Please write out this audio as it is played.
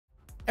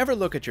Ever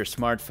look at your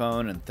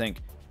smartphone and think,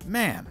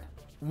 man,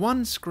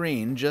 one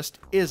screen just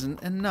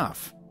isn't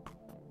enough?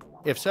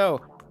 If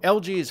so,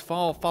 LG's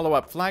fall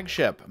follow-up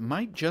flagship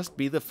might just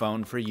be the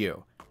phone for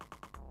you.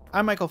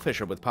 I'm Michael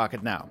Fisher with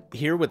Pocketnow,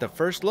 here with a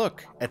first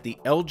look at the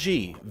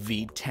LG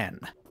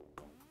V10.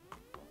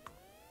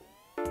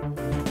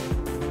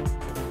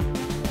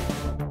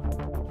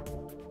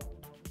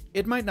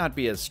 It might not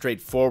be as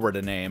straightforward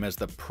a name as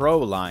the Pro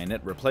line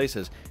it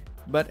replaces,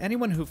 but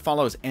anyone who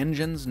follows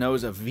engines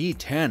knows a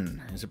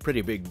V10 is a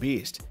pretty big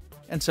beast,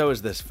 and so is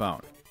this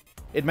phone.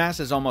 It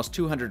masses almost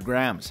 200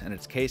 grams, and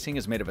its casing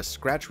is made of a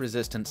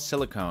scratch-resistant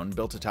silicone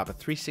built atop a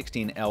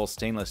 316L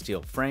stainless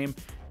steel frame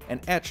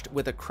and etched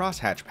with a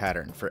crosshatch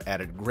pattern for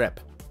added grip.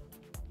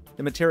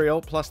 The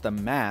material plus the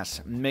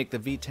mass make the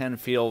V10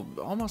 feel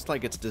almost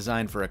like it's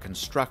designed for a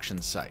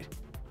construction site.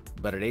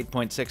 But at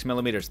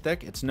 8.6mm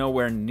thick, it's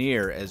nowhere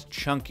near as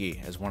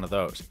chunky as one of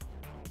those.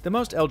 The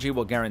most LG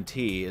will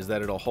guarantee is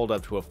that it'll hold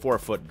up to a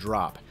 4-foot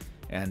drop,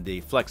 and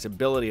the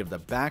flexibility of the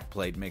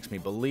backplate makes me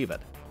believe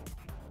it.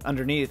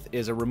 Underneath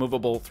is a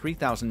removable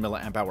 3000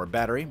 mAh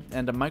battery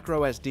and a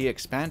microSD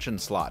expansion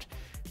slot,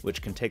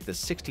 which can take the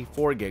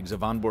 64 gigs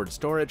of onboard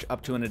storage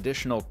up to an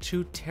additional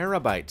 2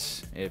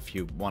 terabytes if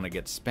you want to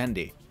get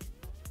spendy.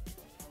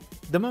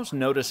 The most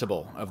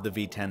noticeable of the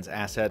V10's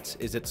assets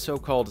is its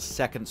so-called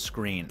second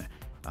screen,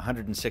 a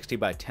 160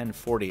 by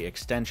 1040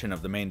 extension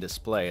of the main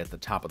display at the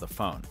top of the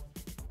phone.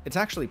 It's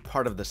actually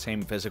part of the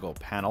same physical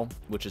panel,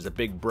 which is a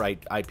big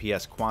bright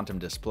IPS quantum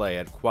display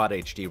at Quad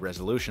HD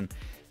resolution,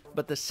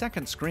 but the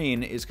second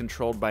screen is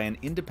controlled by an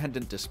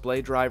independent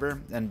display driver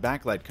and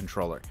backlight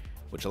controller,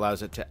 which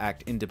allows it to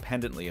act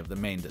independently of the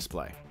main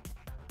display.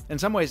 In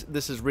some ways,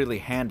 this is really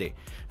handy.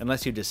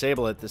 Unless you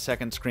disable it, the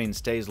second screen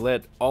stays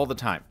lit all the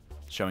time,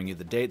 showing you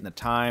the date and the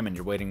time and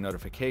your waiting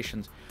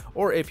notifications,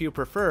 or if you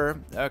prefer,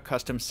 a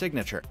custom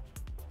signature.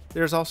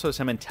 There's also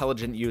some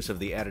intelligent use of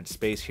the added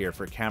space here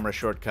for camera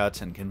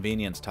shortcuts and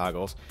convenience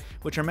toggles,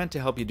 which are meant to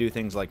help you do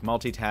things like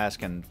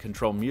multitask and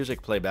control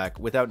music playback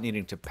without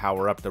needing to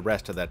power up the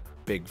rest of that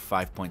big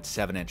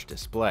 5.7-inch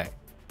display.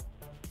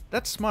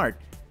 That's smart,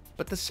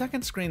 but the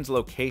second screen's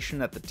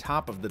location at the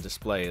top of the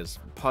display is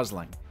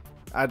puzzling.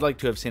 I'd like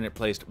to have seen it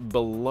placed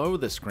below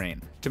the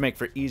screen to make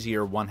for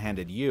easier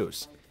one-handed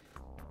use.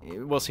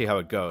 We'll see how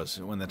it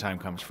goes when the time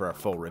comes for our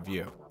full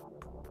review.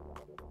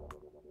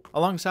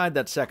 Alongside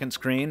that second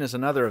screen is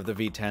another of the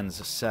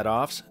V10's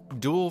set-offs,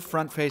 dual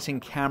front-facing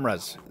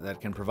cameras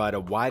that can provide a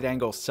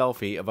wide-angle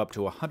selfie of up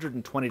to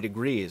 120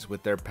 degrees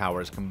with their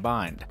powers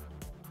combined.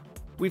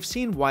 We've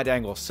seen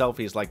wide-angle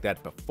selfies like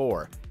that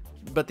before,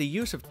 but the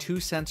use of 2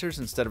 sensors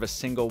instead of a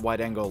single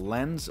wide-angle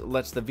lens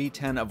lets the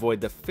V10 avoid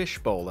the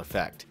fishbowl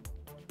effect.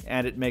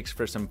 And it makes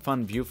for some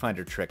fun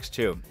viewfinder tricks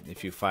too,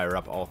 if you fire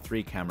up all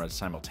 3 cameras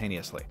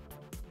simultaneously.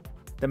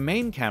 The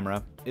main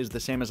camera is the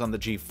same as on the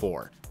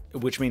G4,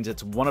 which means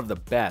it's one of the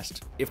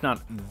best, if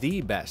not the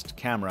best,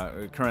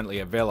 camera currently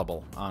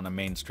available on a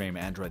mainstream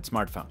Android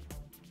smartphone.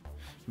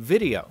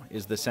 Video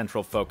is the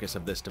central focus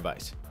of this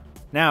device.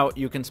 Now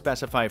you can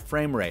specify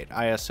frame rate,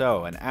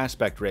 ISO, and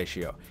aspect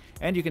ratio,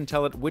 and you can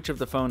tell it which of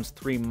the phone's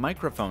 3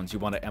 microphones you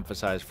want to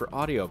emphasize for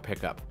audio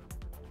pickup.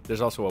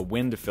 There's also a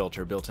wind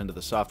filter built into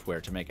the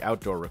software to make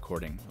outdoor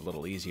recording a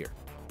little easier.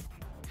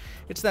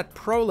 It's that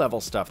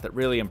pro-level stuff that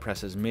really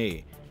impresses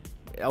me.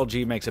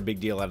 LG makes a big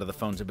deal out of the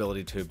phone's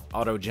ability to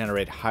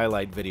auto-generate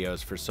highlight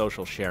videos for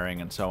social sharing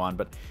and so on,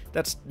 but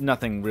that's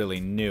nothing really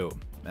new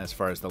as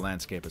far as the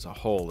landscape as a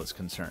whole is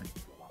concerned.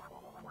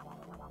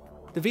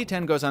 The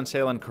V10 goes on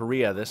sale in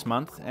Korea this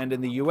month and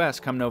in the US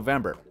come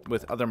November,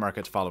 with other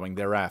markets following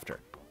thereafter.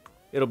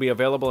 It'll be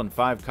available in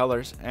 5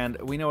 colors, and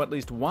we know at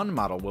least one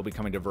model will be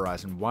coming to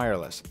Verizon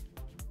Wireless.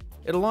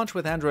 It'll launch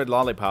with Android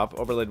Lollipop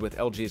overlaid with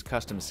LG's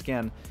custom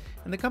skin,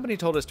 and the company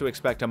told us to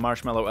expect a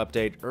Marshmallow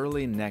update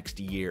early next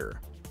year.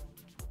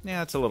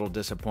 Yeah, it's a little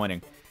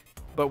disappointing,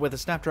 but with a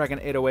Snapdragon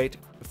 808,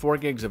 4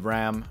 gigs of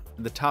RAM,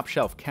 the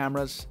top-shelf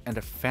cameras, and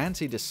a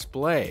fancy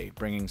display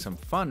bringing some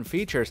fun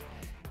features,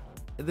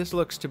 this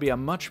looks to be a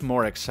much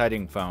more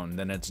exciting phone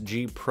than its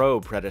G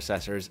Pro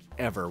predecessors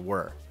ever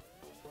were.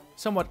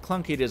 Somewhat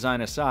clunky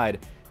design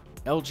aside,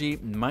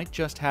 LG might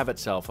just have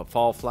itself a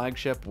fall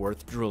flagship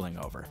worth drooling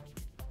over.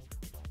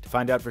 To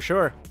find out for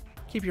sure,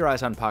 keep your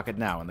eyes on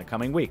Pocketnow in the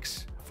coming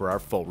weeks for our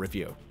full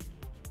review.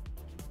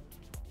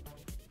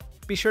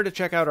 Be sure to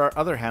check out our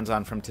other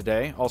hands-on from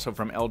today, also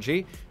from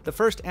LG, the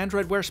first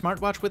Android Wear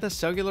smartwatch with a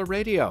cellular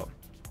radio.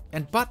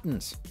 And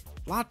buttons!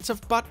 Lots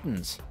of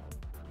buttons!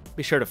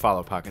 Be sure to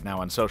follow Pocketnow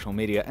on social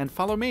media and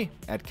follow me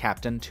at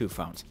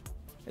Captain2Phones.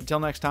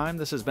 Until next time,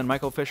 this has been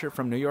Michael Fisher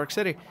from New York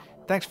City.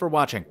 Thanks for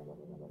watching.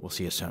 We'll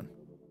see you soon.